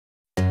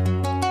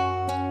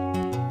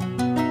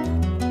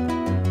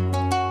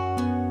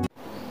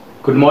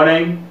Good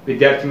morning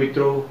વિદ્યાર્થી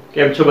મિત્રો,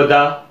 કેમ છો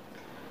બધા?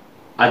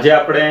 આજે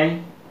આપણે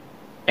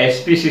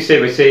S.P.C.C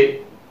વિશે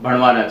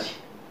ભણવાના છીએ.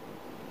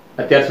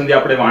 અત્યાર સુધી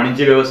આપણે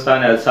વાણિજ્ય વ્યવસ્થા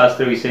અને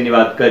અર્થશાસ્ત્ર વિશેની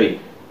વાત કરી,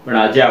 પણ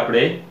આજે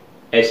આપણે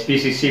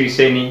S.P.C.C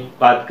વિશેની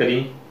વાત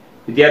કરી.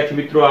 વિદ્યાર્થી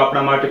મિત્રો,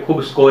 આપણા માટે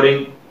ખૂબ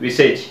સ્કોરિંગ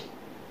વિષય છે.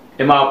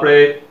 એમાં આપણે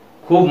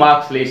ખૂબ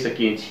માર્ક્સ લઈ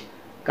શકીએ છીએ,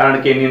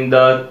 કારણ કે એની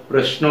અંદર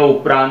પ્રશ્નો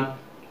ઉપરાંત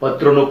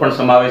પત્રોનો પણ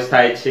સમાવેશ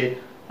થાય છે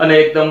અને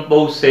એકદમ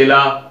બહુ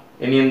સહેલા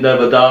એની અંદર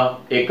બધા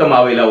એકમ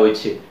આવેલા હોય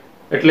છે,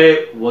 એટલે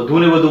વધુ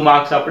ને વધુ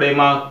માર્ક્સ આપણે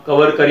એમાં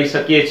કવર કરી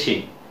શકીએ છીએ.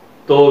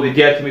 તો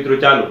વિદ્યાર્થી મિત્રો,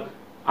 ચાલો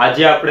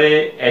આજે આપણે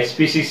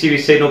S.P.C.C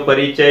વિષયનો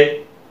પરિચય,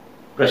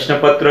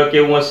 પ્રશ્નપત્ર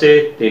કેવું હશે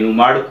તેનું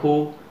માળખું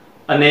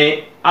અને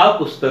આ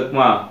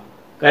પુસ્તકમાં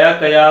કયા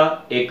કયા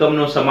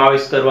એકમનો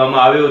સમાવેશ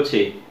કરવામાં આવ્યો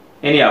છે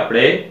એની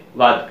આપણે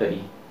વાત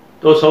કરીએ.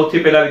 તો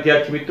સૌથી પહેલા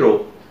વિદ્યાર્થી મિત્રો,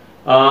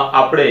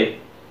 આપણે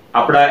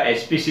આપણા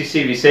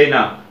S.P.C.C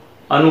વિષયના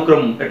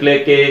અનુક્રમ એટલે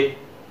કે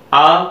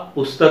આ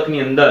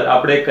પુસ્તકની અંદર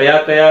આપણે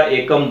કયા કયા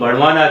એકમ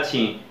ભણવાના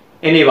છીએ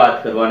એની વાત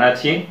કરવાના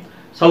છીએ.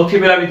 સૌથી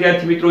પહેલા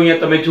વિદ્યાર્થી મિત્રો,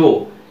 અહીંયા તમે જુઓ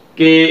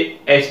કે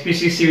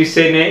S.P.C.C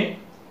વિષયને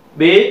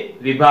બે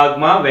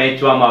વિભાગમાં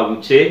વહેંચવામાં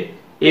આવ્યું છે.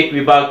 એક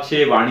વિભાગ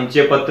છે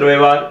વાણિજ્ય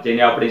પત્રવ્યવહાર,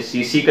 જેને આપણે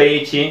CC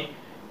કહીએ છીએ.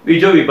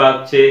 બીજો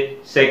વિભાગ છે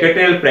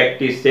સેક્રેટરીયલ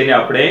પ્રેક્ટિસ, જેને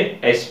આપણે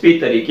SP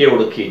તરીકે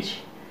ઓળખીએ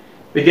છીએ.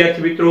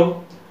 વિદ્યાર્થી મિત્રો,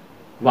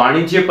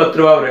 વાણિજ્ય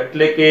પત્રવ્યવહાર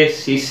એટલે કે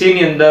CC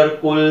ની અંદર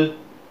કુલ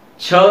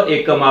 6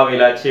 એકમ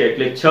આવેલા છે,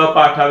 એટલે 6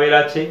 પાઠ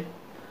આવેલા છે.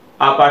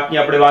 આ પાઠની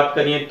આપણે વાત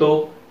કરીએ તો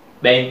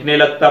બેંકને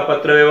લગતા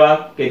પત્રવ્યવહાર,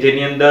 કે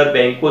જેની અંદર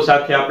બેંકો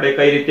સાથે આપણે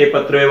કઈ રીતે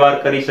પત્રવ્યવહાર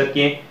કરી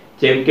શકીએ,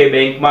 જેમ કે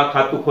બેંકમાં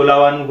ખાતું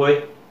ખોલાવવાનું હોય,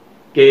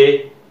 કે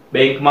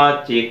બેંકમાં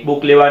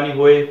ચેકબુક લેવાની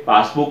હોય,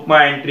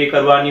 પાસબુકમાં એન્ટ્રી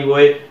કરવાની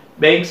હોય,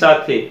 બેંક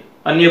સાથે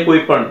અન્ય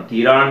કોઈ પણ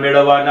ધિરાણ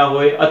મેળવવાના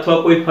હોય અથવા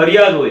કોઈ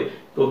ફરિયાદ હોય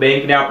તો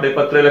બેંકને આપણે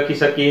પત્ર લખી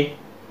શકીએ.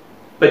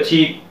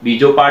 પછી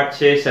બીજો પાઠ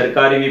છે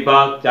સરકારી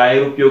વિભાગ,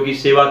 જાહેર ઉપયોગી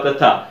સેવા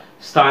તથા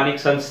સ્થાનિક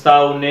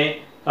સંસ્થાઓને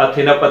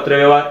સાથેના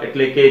પત્રવ્યવહાર,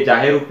 એટલે કે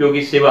જાહેર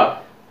ઉપયોગી સેવા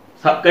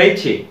કઈ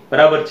છે,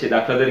 બરાબર છે.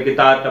 દાખલા તરીકે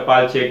તાર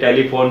ટપાલ છે,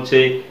 ટેલિફોન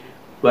છે,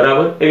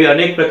 બરાબર, એવી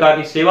અનેક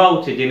પ્રકારની સેવાઓ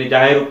છે જેને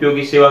જાહેર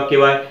ઉપયોગી સેવા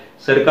કહેવાય.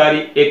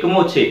 સરકારી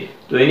એકમો છે,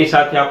 તો એની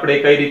સાથે આપણે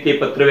કઈ રીતે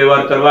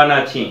પત્રવ્યવહાર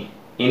કરવાના છીએ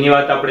એની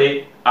વાત આપણે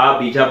આ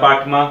બીજા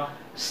પાઠમાં.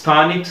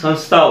 સ્થાનિક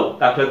સંસ્થાઓ,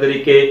 દાખલા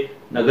તરીકે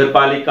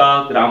નગરપાલિકા,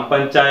 ગ્રામ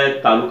પંચાયત,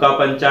 તાલુકા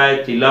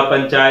પંચાયત, જિલ્લા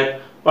પંચાયત,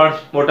 પણ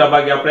મોટા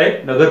ભાગે આપણે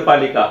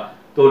નગરપાલિકા,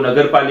 તો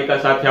નગરપાલિકા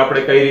સાથે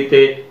આપણે કઈ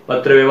રીતે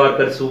પત્ર વ્યવહાર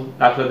કરશું.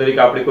 દાખલા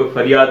તરીકે આપણે કોઈ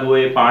ફરિયાદ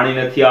હોય, પાણી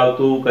નથી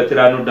આવતું,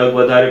 કચરાનો ઢગ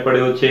વધારે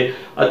પડ્યો છે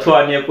અથવા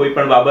અન્ય કોઈ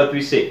પણ બાબત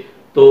વિશે,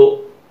 તો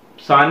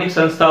સ્થાનિક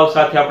સંસ્થાઓ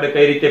સાથે આપણે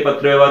કઈ રીતે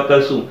પત્ર વ્યવહાર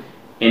કરશું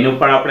એનું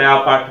પણ આપણે આ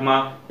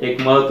પાઠમાં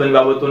એક મહત્વની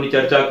બાબતોની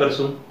ચર્ચા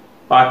કરશું.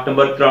 પાઠ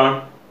નંબર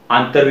 3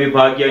 આંતર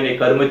વિભાગીય અને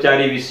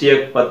કર્મચારી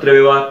વિષયક પત્ર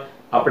વ્યવહાર.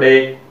 આપણે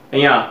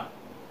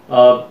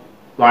અહીંયા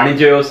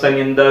વાણિજ્ય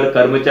વ્યવસ્થાની અંદર,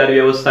 કર્મચારી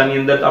વ્યવસ્થાની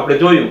અંદર આપણે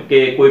જોયું કે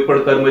કોઈ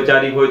પણ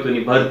કર્મચારી હોય તો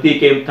એની ભરતી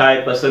કેમ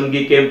થાય,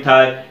 પસંદગી કેમ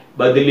થાય,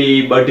 બદલી,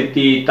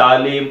 બઢતી,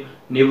 તાલીમ,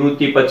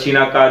 નિવૃત્તિ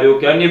પછીના કાર્યો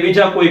કે અન્ય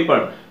બીજા કોઈ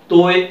પણ,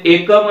 તો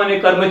એકમ અને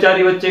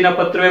કર્મચારી વચ્ચેના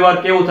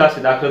પત્રવ્યવહાર કેવું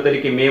થશે. દાખલા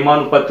તરીકે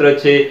મહેમાન પત્ર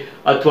છે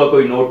અથવા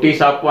કોઈ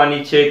નોટિસ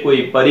આપવાની છે,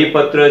 કોઈ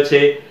પરિપત્ર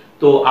છે,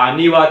 તો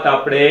આની વાત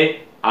આપણે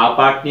આ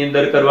પાઠની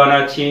અંદર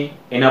કરવાના છીએ.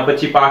 એના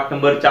પછી પાઠ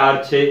નંબર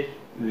 4 છે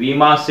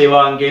વીમા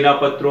સેવા અંગેના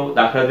પત્રો.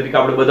 દાખલા તરીકે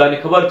આપણે બધાને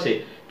ખબર છે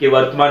કે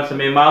વર્તમાન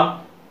સમયમાં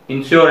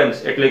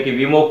ઇન્સ્યોરન્સ એટલે કે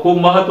વીમો ખૂબ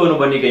મહત્વનું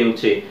બની ગયું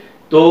છે.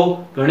 તો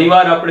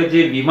ઘણીવાર આપણે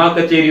જે વીમા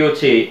કચેરીઓ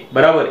છે,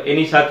 બરાબર,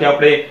 એની સાથે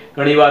આપણે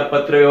ઘણીવાર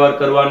પત્ર વ્યવહાર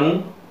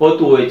કરવાનું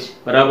હોતું હોય છે,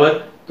 બરાબર.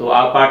 તો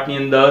આ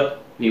પાઠની અંદર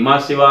વીમા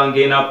સેવા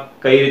અંગેના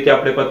કઈ રીતે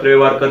આપણે પત્ર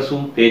વ્યવહાર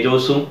કરશું તે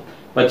જોશું.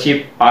 પછી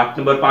પાઠ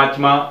નંબર 5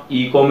 માં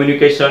ઈ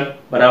કોમ્યુનિકેશન,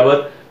 બરાબર.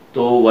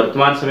 તો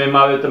વર્તમાન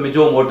સમયમાં હવે તમે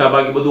જો મોટા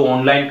ભાગે બધું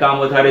ઓનલાઈન કામ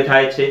વધારે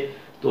થાય છે,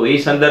 તો એ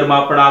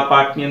સંદર્ભમાં પણ આ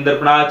પાઠની અંદર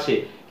પણ આ છે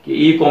કે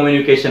ઈ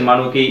કોમ્યુનિકેશન,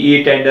 માનો કે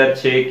ઈ ટેન્ડર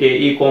છે કે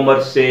ઈ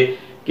કોમર્સ છે,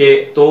 કે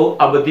તો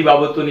આ બધી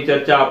બાબતોની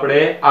ચર્ચા આપણે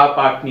આ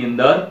પાઠની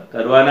અંદર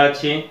કરવાના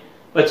છીએ.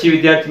 પછી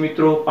વિદ્યાર્થી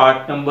મિત્રો,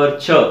 પાઠ નંબર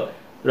 6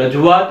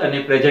 રજૂઆત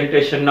અને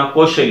પ્રેઝન્ટેશનના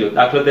કૌશલ્યો.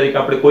 દાખલા તરીકે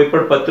આપણે કોઈ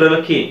પણ પત્ર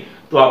લખીએ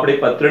તો આપણે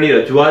પત્રની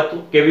રજૂઆત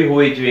કેવી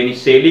હોવી જોઈએ, એની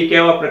શૈલી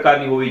કેવા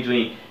પ્રકારની હોવી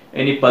જોઈએ,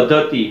 એની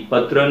પદ્ધતિ,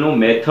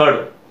 પત્રનું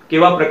મેથડ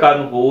કેવા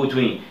પ્રકારનું હોવું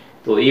જોઈએ,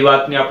 તો એ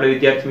વાતની આપણે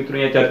વિદ્યાર્થી મિત્રો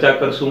અહીંયા ચર્ચા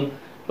કરશું.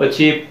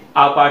 પછી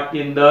આ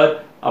પાઠની અંદર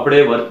આપણે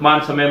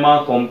વર્તમાન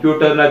સમયમાં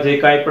કોમ્પ્યુટરના જે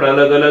કાંઈ પણ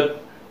અલગ અલગ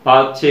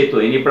ભાગ છે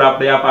તો એની પણ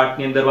આપણે આ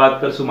પાઠની અંદર વાત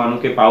કરશું. માનો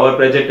કે પાવર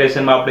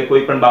પ્રેઝન્ટેશનમાં આપણે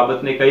કોઈ પણ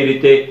બાબતને કઈ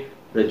રીતે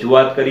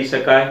રજૂઆત કરી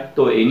શકાય,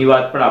 તો એની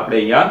વાત પણ આપણે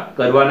અહીંયા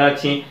કરવાના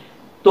છીએ.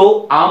 તો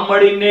આમ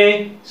મળીને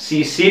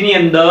CC ની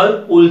અંદર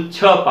કુલ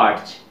 6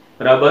 પાઠ છે,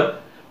 બરાબર.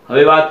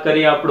 હવે વાત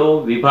કરીએ આપણો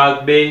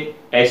વિભાગ 2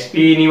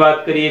 SP ની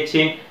વાત કરીએ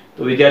છીએ,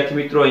 તો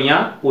વિદ્યાર્થી મિત્રો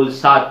અહીંયા કુલ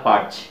 7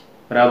 પાઠ છે,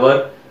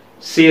 બરાબર.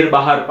 શેર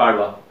બહાર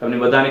પાડવા, તમને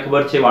બધાને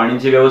ખબર છે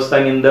વાણિજ્ય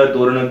વ્યવસ્થાની અંદર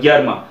ધોરણ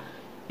 11 માં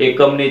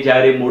એકમને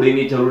જ્યારે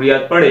મૂડીની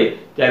જરૂરિયાત પડે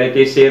ત્યારે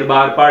તે શેર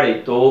બહાર પાડે,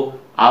 તો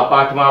આ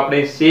પાઠમાં આપણે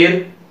શેર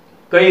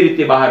કઈ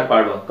રીતે બહાર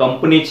પાડવા,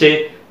 કંપની છે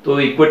તો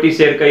ઇક્વિટી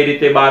શેર કઈ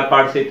રીતે બહાર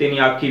પાડશે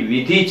તેની આખી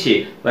વિધિ છે,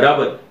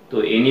 બરાબર.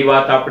 તો એની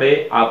વાત આપણે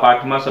આ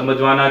પાઠમાં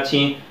સમજવાના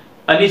છીએ.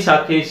 આની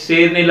સાથે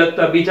શેરને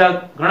લગતા બીજા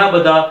ઘણા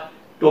બધા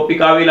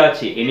ટોપિક આવેલા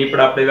છે, એની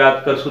પણ આપણે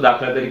વાત કરશું.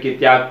 દાખલા તરીકે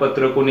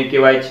ત્યાગપત્ર કોને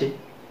કહેવાય છે,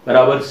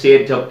 બરાબર, શેર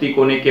જપ્તી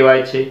કોને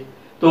કહેવાય છે.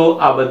 તો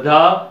આ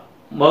બધા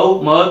બહુ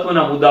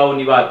મહત્વના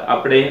મુદ્દાઓની વાત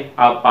આપણે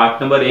આ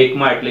પાઠ નંબર 1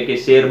 માં એટલે કે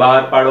શેર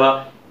બહાર પાડવા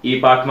એ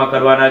પાઠમાં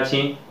કરવાના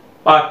છીએ.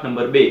 પાઠ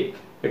નંબર 2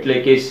 એટલે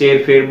કે શેર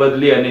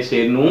ફેરબદલી અને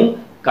શેરનું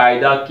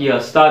કાયદાકીય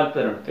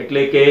હસ્તાંતરણ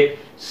એટલે કે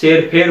શેર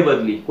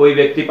ફેરબદલી. કોઈ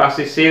વ્યક્તિ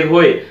પાસે શેર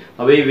હોય,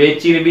 હવે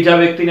વેચીને બીજા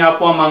વ્યક્તિને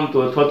આપવા માંગતો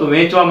હોય અથવા તો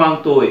વેચવા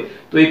માંગતો હોય,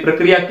 તો એ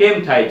પ્રક્રિયા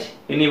કેમ થાય છે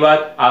એની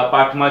વાત આ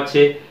પાઠમાં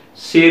છે.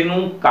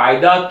 શેરનું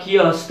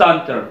કાયદાકીય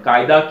હસ્તાંતરણ.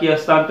 કાયદાકીય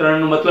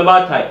હસ્તાંતરણનો મતલબ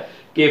આ થાય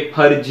કે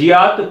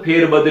ફરજિયાત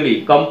ફેરબદલી,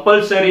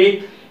 કમ્પલસરી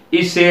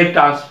એ શેર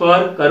ટ્રાન્સફર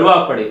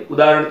કરવા પડે.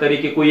 ઉદાહરણ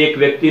તરીકે કોઈ એક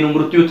વ્યક્તિનું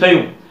મૃત્યુ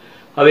થયું,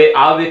 હવે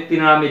આ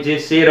વ્યક્તિના નામે જે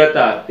શેર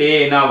હતા તે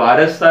એના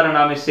વારસદારના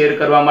નામે શેર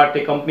કરવા માટે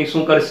કંપની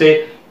શું કરશે?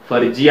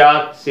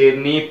 ફરજિયાત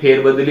શેરની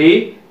ફેરબદલી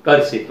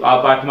કરશે. તો આ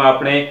પાઠમાં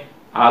આપણે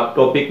આ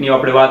ટોપિકની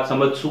આપણે વાત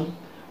સમજશું.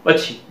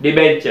 પછી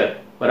ડિબેન્ચર,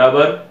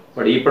 બરાબર,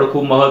 પણ એ પણ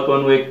ખૂબ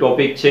મહત્વનું એક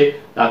ટોપિક છે.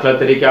 દાખલા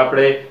તરીકે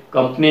આપણે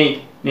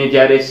કંપનીને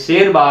જ્યારે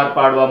શેર બહાર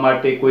પાડવા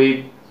માટે કોઈ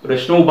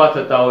પ્રશ્નો ઊભા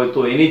થતા હોય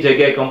તો એની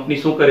જગ્યાએ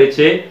કંપની શું કરે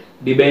છે?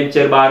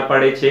 ડિબેન્ચર બહાર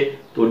પાડે છે.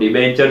 તો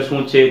ડિબેન્ચર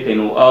શું છે,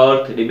 તેનો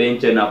અર્થ,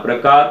 ડિબેન્ચરના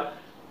પ્રકાર,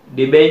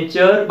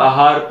 ડિબેન્ચર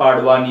બહાર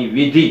પાડવાની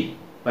વિધિ,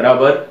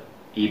 બરાબર,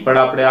 એ પણ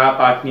આપણે આ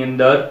પાઠની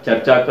અંદર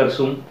ચર્ચા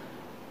કરશું.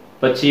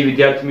 પછી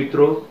વિદ્યાર્થી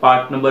મિત્રો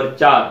પાઠ નંબર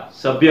 4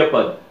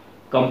 સભ્યપદ.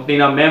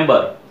 કંપનીના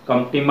મેમ્બર,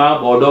 કંપનીમાં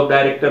બોર્ડ ઓફ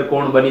ડાયરેક્ટર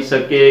કોણ બની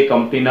શકે,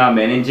 કંપનીના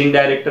મેનેજિંગ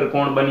ડાયરેક્ટર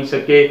કોણ બની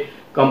શકે,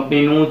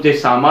 કંપનીનું જે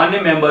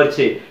સામાન્ય મેમ્બર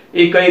છે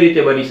એ કઈ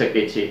રીતે બની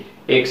શકે છે.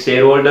 એક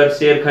શેર હોલ્ડર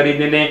શેર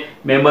ખરીદીને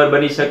મેમ્બર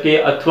બની શકે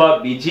અથવા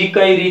બીજી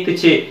કઈ રીત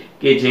છે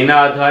કે જેના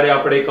આધારે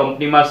આપણે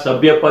કંપનીમાં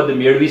સભ્યપદ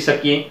મેળવી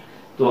શકીએ.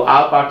 તો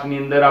આ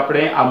પાઠની અંદર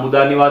આપણે આ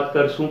મુદ્દાની વાત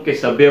કરશું કે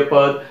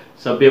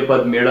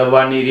સભ્યપદ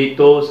મેળવવાની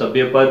રીતો,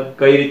 સભ્યપદ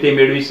કઈ રીતે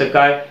મેળવી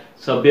શકાય,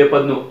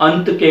 સભ્યપદનો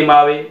અંત કેમ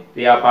આવે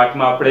તે આ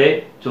પાઠમાં આપણે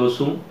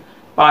જોશું.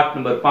 પાઠ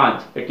નંબર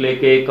 5 એટલે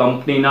કે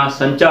કંપનીના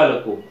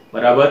સંચાલકો,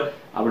 બરાબર.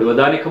 આપણે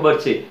બધાને ખબર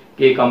છે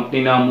કે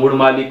કંપનીના મૂળ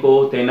માલિકો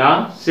તેના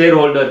શેર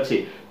હોલ્ડર છે,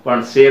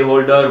 પણ શેર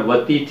હોલ્ડર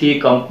વતીથી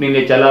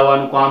કંપનીને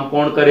ચલાવવાનું કામ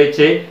કોણ કરે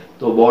છે?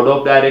 તો બોર્ડ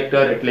ઓફ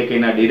ડાયરેક્ટર એટલે કે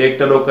એના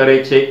ડિરેક્ટરો કરે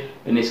છે.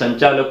 એને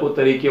સંચાલકો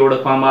તરીકે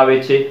ઓળખવામાં આવે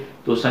છે.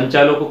 તો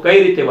સંચાલકો કઈ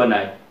રીતે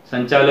બનાય,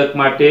 સંચાલક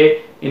માટે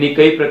એની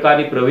કઈ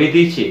પ્રકારની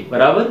પ્રવિધિ છે,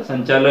 બરાબર,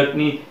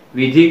 સંચાલકની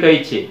વિધિ કઈ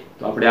છે,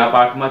 તો આપણે આ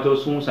પાઠમાં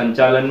જોશું.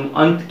 સંચાલનનું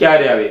અંત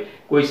ક્યારે આવે,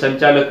 કોઈ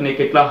સંચાલકને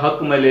કેટલા હક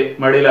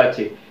મળેલા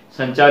છે,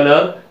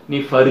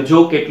 સંચાલકની ફરજો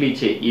કેટલી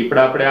છે, એ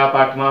પણ આપણે આ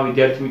પાઠમાં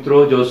વિદ્યાર્થી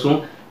મિત્રો જોશું.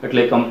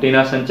 એટલે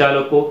કંપનીના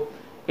સંચાલકો.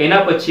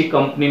 એના પછી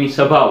કંપનીની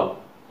સભાઓ.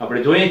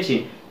 આપણે જોઈએ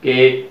છીએ કે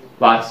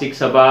વાર્ષિક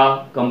સભા,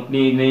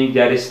 કંપનીની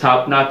જ્યારે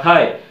સ્થાપના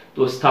થાય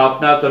તો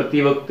સ્થાપના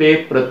કરતી વખતે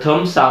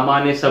પ્રથમ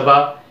સામાન્ય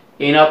સભા,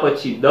 એના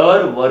પછી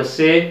દર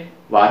વર્ષે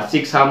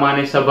વાર્ષિક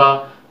સામાન્ય સભા,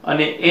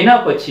 અને એના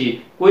પછી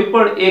કોઈ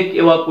પણ એક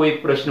એવા કોઈ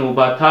પ્રશ્ન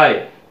ઊભા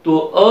થાય તો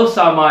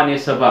અસામાન્ય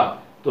સભા.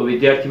 તો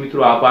વિદ્યાર્થી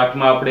મિત્રો આ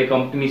પાઠમાં આપણે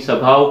કંપનીની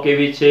સભાઓ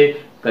કેવી છે,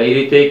 કઈ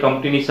રીતે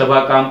કંપનીની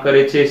સભા કામ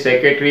કરે છે,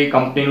 સેક્રેટરી,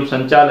 કંપનીનું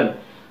સંચાલન,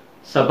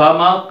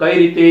 સભામાં કઈ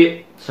રીતે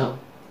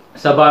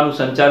સભાનું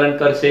સંચાલન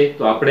કરશે,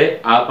 તો આપણે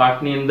આ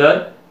પાઠની અંદર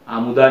આ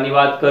મુદ્દાની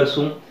વાત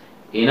કરશું.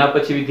 એના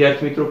પછી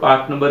વિદ્યાર્થી મિત્રો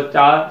પાઠ નંબર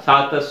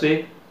 7 હશે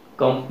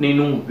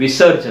કંપનીનું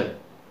વિસર્જન.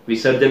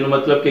 વિસર્જનનો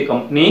મતલબ કે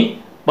કંપની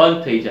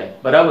બંધ થઈ જાય,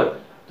 બરાબર.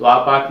 તો આ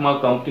પાઠમાં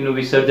કંપનીનું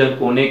વિસર્જન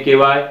કોને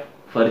કહેવાય,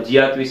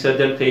 ફરજિયાત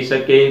વિસર્જન થઈ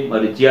શકે,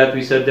 મરજિયાત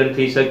વિસર્જન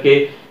થઈ શકે,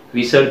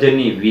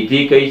 વિસર્જનની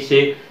વિધિ કઈ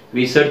છે,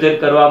 વિસર્જન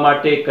કરવા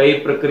માટે કઈ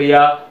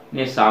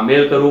પ્રક્રિયાને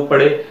સામેલ કરવું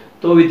પડે.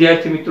 તો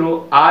વિદ્યાર્થી મિત્રો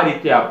આ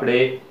રીતે આપણે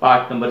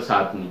પાઠ નંબર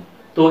 7 ની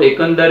તો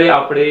એકંદરે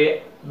આપણે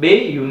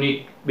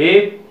બે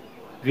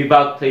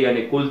વિભાગ થઈ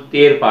અને કુલ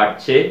 13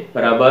 પાઠ છે,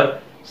 બરાબર.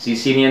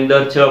 સીસી ની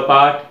અંદર 6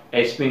 પાઠ,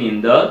 એસપી ની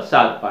અંદર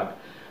 7 પાઠ.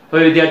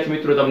 હવે વિદ્યાર્થી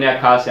મિત્રો તમને આ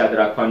ખાસ યાદ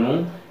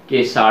રાખવાનું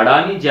કે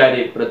શાળાની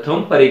જ્યારે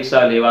પ્રથમ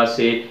પરીક્ષા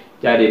લેવાશે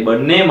ત્યારે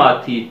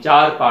બંનેમાંથી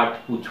 4 પાઠ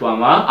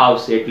પૂછવામાં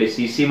આવશે. એટલે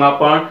સીસી માં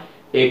પણ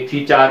 1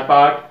 થી 4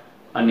 પાઠ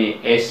અને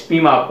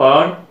એસપી માં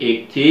પણ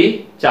 1 થી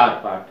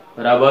 4 પાઠ,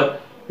 બરાબર.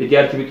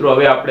 વિદ્યાર્થી મિત્રો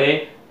હવે આપણે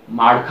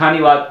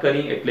માળખાની વાત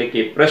કરી એટલે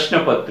કે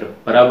પ્રશ્નપત્ર,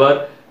 બરાબર.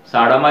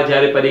 શાળામાં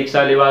જ્યારે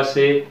પરીક્ષા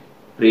લેવાશે,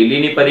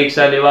 પ્રિલિની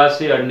પરીક્ષા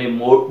લેવાશે અને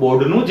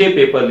બોર્ડનું જે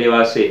પેપર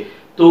લેવાશે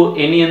તો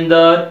એની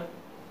અંદર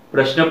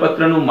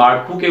પ્રશ્નપત્રનું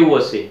માળખું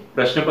કેવું હશે,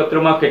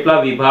 પ્રશ્નપત્રમાં કેટલા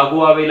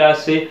વિભાગો આવેલા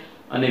હશે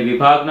અને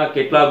વિભાગના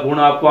કેટલા ગુણ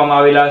આપવામાં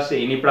આવેલા હશે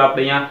એની પણ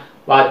આપણે અહીંયા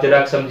વાત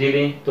જરાક સમજી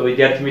લઈએ. તો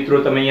વિદ્યાર્થી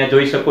મિત્રો તમે અહીંયા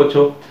જોઈ શકો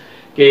છો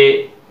કે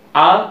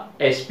આ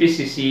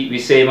S.P.C.C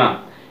વિષયમાં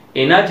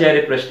એના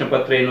જ્યારે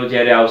પ્રશ્નપત્ર એનો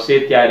જ્યારે આવશે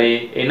ત્યારે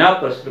એના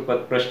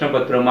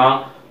પ્રશ્નપત્રમાં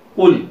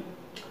કુલ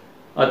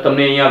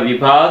તમને અહીંયા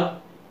વિભાગ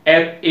A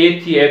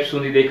થી F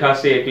સુધી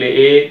દેખાશે. એટલે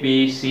A B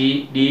C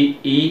D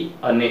E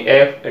અને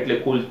F એટલે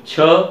કુલ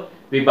 6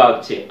 વિભાગ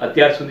છે.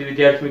 અત્યાર સુધી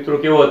વિદ્યાર્થી મિત્રો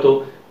કેવો હતો,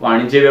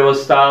 વાણિજ્ય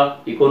વ્યવસ્થા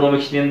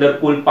ઇકોનોમિક્સ ની અંદર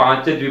કુલ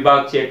 5 જ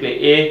વિભાગ છે, એટલે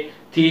A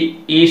થી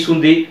E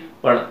સુધી,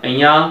 પણ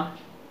અહીંયા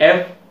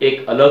F એક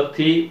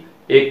અલગથી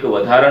એક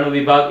વધારાનો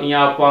વિભાગ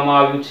અહીંયા આપવામાં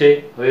આવ્યું છે.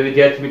 હવે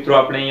વિદ્યાર્થી મિત્રો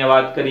આપણે અહીંયા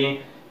વાત કરીએ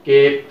કે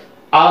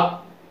આ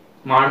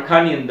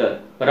માળખાની અંદર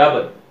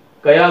બરાબર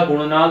કયા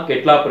ગુણના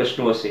કેટલા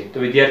પ્રશ્નો હશે. તો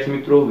વિદ્યાર્થી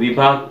મિત્રો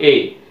વિભાગ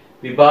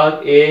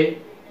A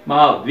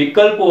માં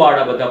વિકલ્પો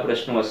વાળા બધા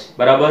પ્રશ્નો હશે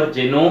બરાબર,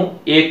 જેનો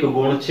 1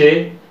 ગુણ છે,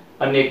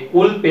 અને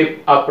કુલ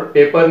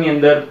પેપરની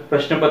અંદર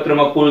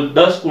પ્રશ્નપત્રમાં કુલ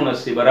 10 ગુણ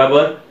હશે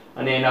બરાબર,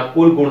 અને એના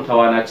કુલ ગુણ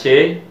થવાના છે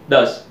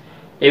 10.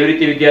 એવી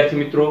રીતે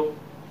વિદ્યાર્થી મિત્રો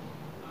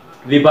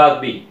વિભાગ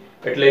B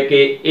એટલે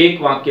કે એક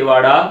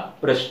વાક્યવાળા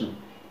પ્રશ્નો,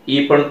 એ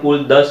પણ કુલ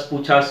 10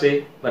 પૂછાશે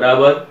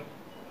બરાબર,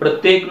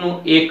 પ્રત્યેકનો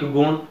 1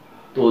 ગુણ,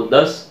 તો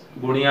 10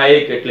 ગુણ્યા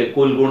 1 એટલે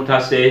કુલ ગુણ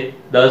થશે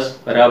 10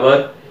 બરાબર.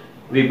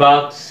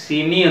 વિભાગ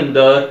C ની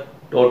અંદર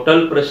ટોટલ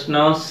પ્રશ્ન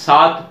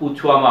 7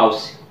 પૂછવામાં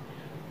આવશે,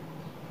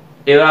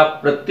 એવા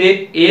પ્રત્યેક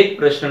એક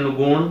પ્રશ્નનો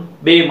ગુણ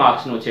 2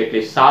 માર્ક્સનો છે,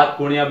 એટલે 7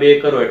 ગુણ્યા 2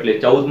 કરો એટલે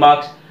 14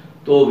 માર્ક્સ.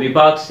 તો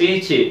વિભાગ C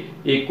છે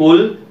એ કુલ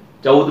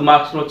 14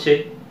 માર્ક્સનો છે.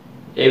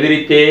 એવી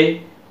રીતે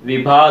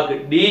વિભાગ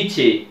D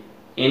છે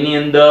એની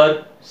અંદર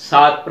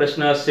 7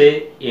 પ્રશ્ન હશે,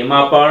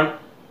 એમાં પણ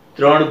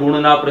 3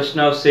 ગુણના પ્રશ્ન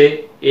હશે,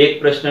 એક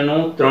પ્રશ્નનો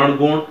 3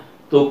 ગુણ,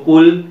 તો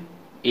કુલ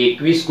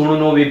 21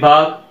 ગુણનો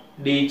વિભાગ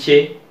D છે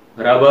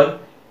બરાબર.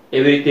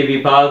 એવી રીતે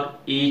વિભાગ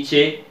E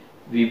છે,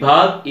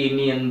 વિભાગ E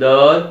ની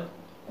અંદર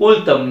કુલ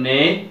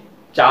તમને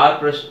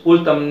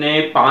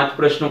 5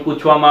 પ્રશ્નો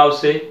પૂછવામાં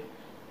આવશે.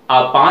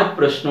 આ 5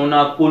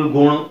 પ્રશ્નોના કુલ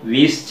ગુણ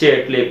 20 છે,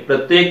 એટલે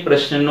પ્રત્યેક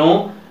પ્રશ્નનો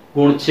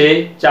ગુણ છે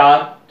 4,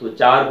 તો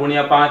 4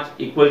 ગુણ્યા 5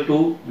 ઇક્વલ ટુ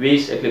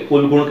 20, એટલે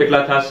કુલ ગુણ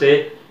કેટલા થશે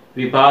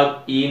વિભાગ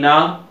E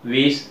ના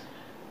 20.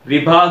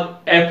 વિભાગ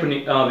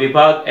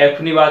F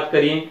ની વાત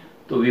કરીએ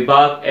તો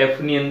વિભાગ F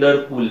ની અંદર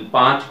કુલ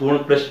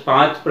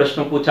 5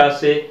 પ્રશ્નો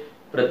પૂછાશે,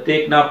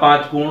 પ્રત્યેકના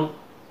 5 ગુણ,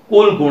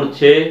 કુલ ગુણ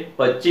છે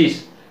 25.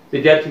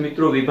 વિદ્યાર્થી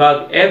મિત્રો વિભાગ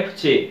F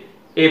છે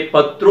એ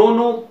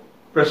પત્રોનો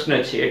પ્રશ્ન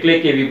છે, એટલે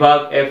કે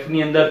વિભાગ F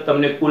ની અંદર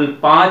તમને કુલ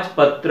 5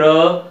 પત્ર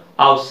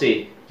આવશે,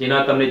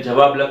 જેના તમને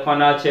જવાબ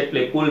લખવાના છે,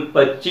 એટલે કુલ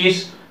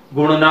 25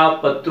 ગુણના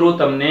પત્રો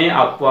તમને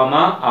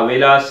આપવામાં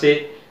આવેલા હશે.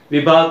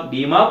 વિભાગ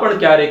D માં પણ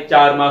ક્યારેક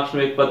 4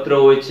 માર્ક્સનો એક પત્ર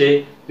હોય છે,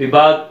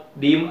 વિભાગ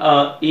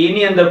E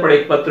ની અંદર પણ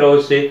એક પત્ર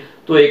હશે,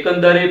 તો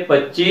એકંદરે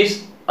 25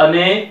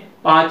 અને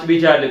 5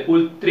 બીજા એટલે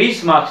કુલ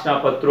 30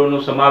 માર્ક્સના પત્રોનો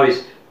સમાવેશ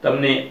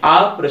તમને આ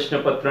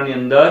પ્રશ્નપત્રની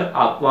અંદર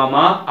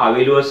આપવામાં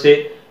આવેલું હશે.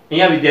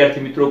 અહીંયા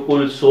વિદ્યાર્થી મિત્રો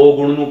કુલ 100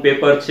 ગુણનું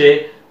પેપર છે,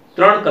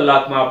 3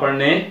 કલાકમાં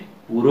આપણને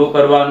પૂરો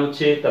કરવાનું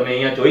છે. તમે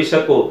અહીંયા જોઈ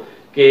શકો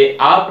કે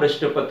આ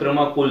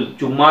પ્રશ્નપત્રમાં કુલ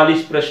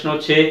 44 પ્રશ્નો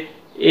છે,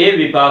 એ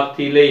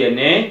વિભાગથી લઈ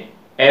અને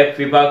F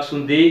વિભાગ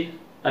સુધી,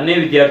 અને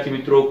વિદ્યાર્થી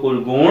મિત્રો કુલ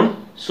ગુણ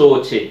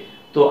 100 છે.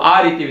 તો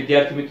આ રીતે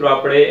વિદ્યાર્થી મિત્રો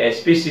આપણે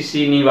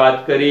S.P.C.C ની વાત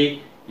કરી,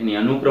 એની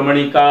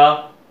અનુક્રમણિકા,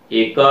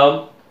 એકમ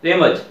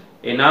તેમજ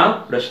એના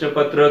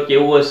પ્રશ્નપત્ર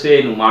કેવું હશે,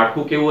 એનું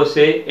માળખું કેવું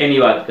હશે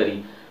એની વાત કરી.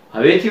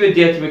 હવેથી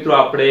વિદ્યાર્થી મિત્રો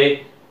આપણે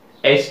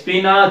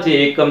SP ના જે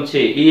એકમ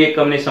છે એ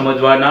એકમને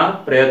સમજવાના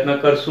પ્રયત્ન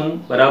કરશું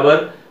બરાબર.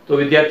 તો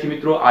વિદ્યાર્થી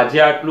મિત્રો આજે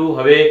આટલું.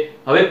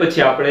 હવે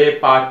પછી આપણે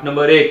પાઠ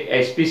નંબર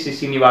 1 S.P.C.C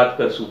ની વાત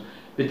કરશું.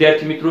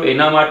 વિદ્યાર્થી મિત્રો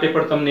એના માટે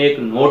પણ તમને એક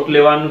નોટ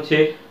લેવાનું છે.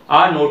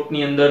 આ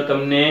નોટની અંદર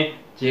તમને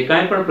જે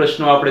કાંઈ પણ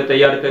પ્રશ્નો આપણે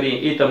તૈયાર કરીએ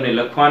એ તમને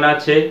લખવાના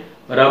છે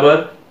બરાબર.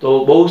 તો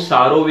બહુ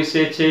સારો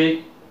વિષય છે,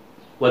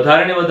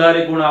 વધારે ને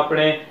વધારે ગુણ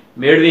આપણે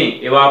મેળવી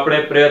એવા આપણે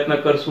પ્રયત્ન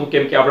કરશું,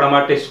 કેમ કે આપણા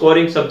માટે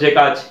સ્કોરિંગ સબ્જેક્ટ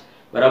આ છે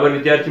બરાબર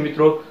વિદ્યાર્થી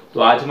મિત્રો.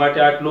 તો આજ માટે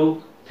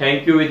આટલું.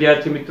 થેન્ક યુ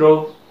વિદ્યાર્થી મિત્રો.